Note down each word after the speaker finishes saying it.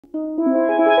Good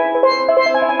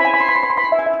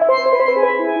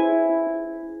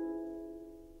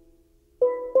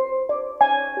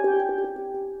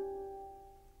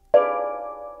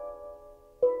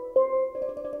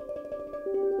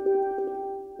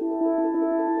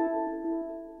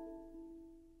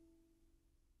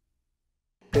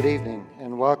evening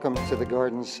and welcome to the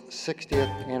Garden's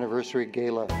 60th Anniversary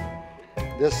Gala.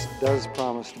 This does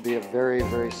promise to be a very,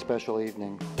 very special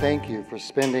evening. Thank you for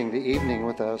spending the evening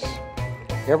with us.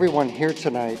 Everyone here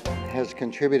tonight has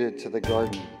contributed to the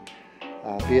Garden,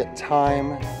 be it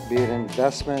time, be it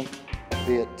investment,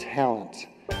 be it talent.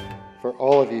 For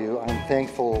all of you, I'm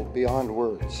thankful beyond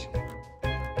words.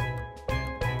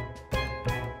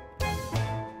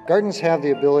 Gardens have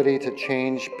the ability to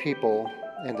change people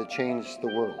and to change the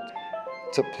world.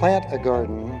 To plant a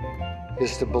garden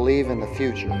is to believe in the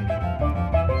future.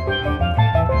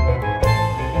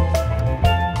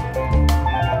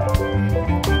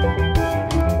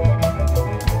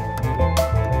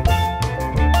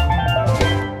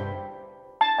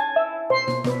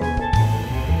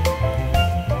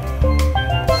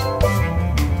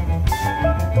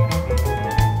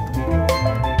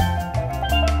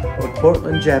 The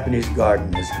Portland Japanese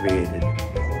Garden is created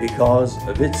because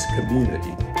of its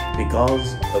community,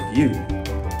 because of you,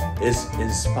 is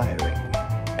inspiring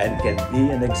and can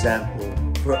be an example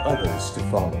for others to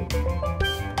follow.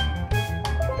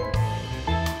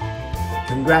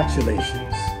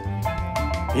 Congratulations.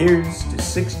 Here's to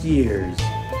 60 years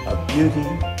of beauty,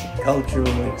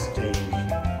 cultural exchange,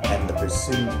 and the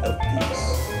pursuit of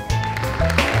peace.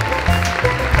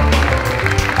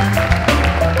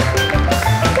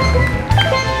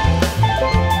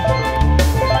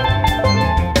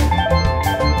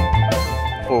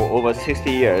 For over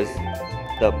 60 years,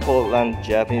 the Portland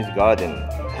Japanese Garden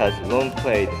has long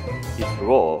played its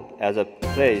role as a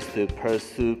place to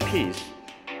pursue peace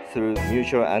through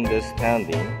mutual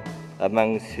understanding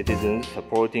among citizens,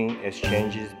 supporting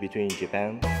exchanges between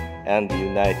Japan and the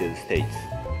United States.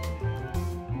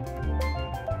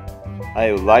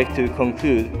 I would like to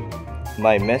conclude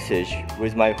my message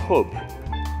with my hope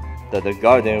that the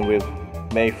garden will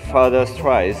make further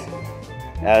strides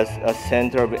as a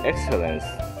center of excellence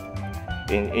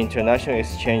in international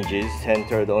exchanges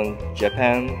centered on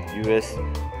Japan-US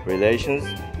relations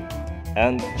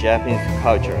and Japanese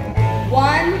culture.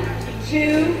 1,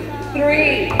 2,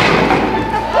 3.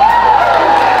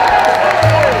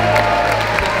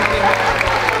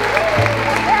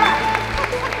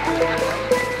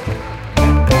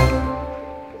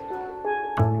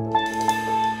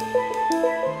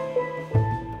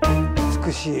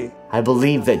 I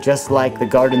believe that just like the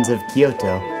gardens of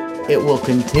Kyoto, it will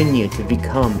continue to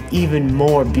become even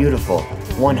more beautiful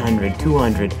 100,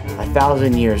 200,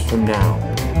 1,000 years from now.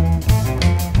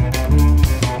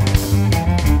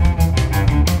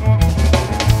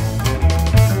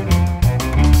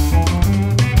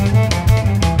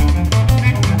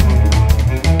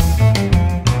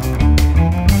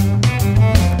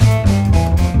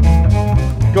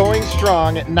 Going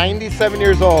strong at 97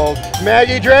 years old,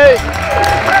 Maggie Drake.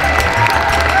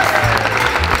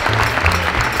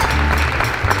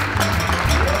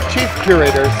 Chief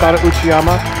Curator, Sada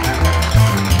Uchiyama.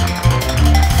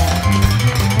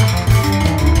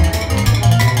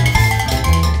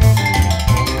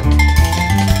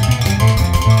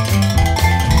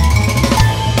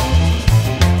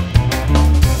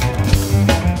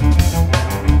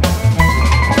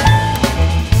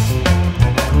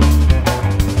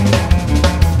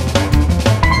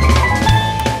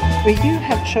 You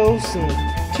have chosen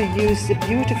to use the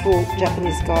beautiful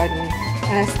Japanese garden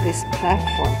as this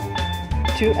platform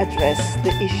to address the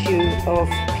issue of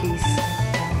peace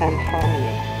and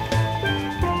harmony.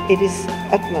 It is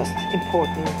utmost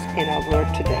important in our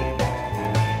world today.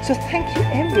 So thank you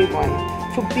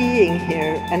everyone for being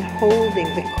here and holding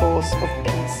the cause of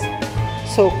peace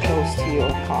so close to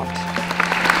your heart.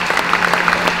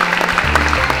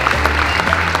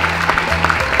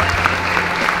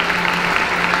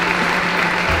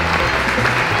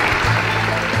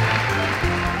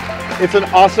 It's an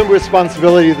awesome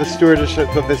responsibility, the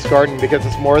stewardship of this garden, because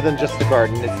it's more than just a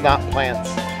garden. It's not plants.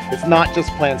 It's not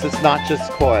just plants. It's not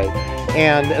just koi.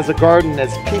 And as a garden,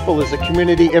 as people, as a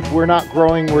community, if we're not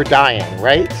growing, we're dying,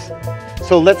 right?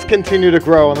 So let's continue to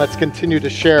grow and let's continue to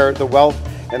share the wealth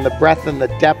and the breadth and the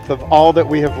depth of all that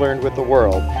we have learned with the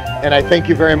world. And I thank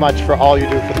you very much for all you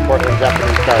do for the Portland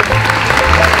Japanese Garden.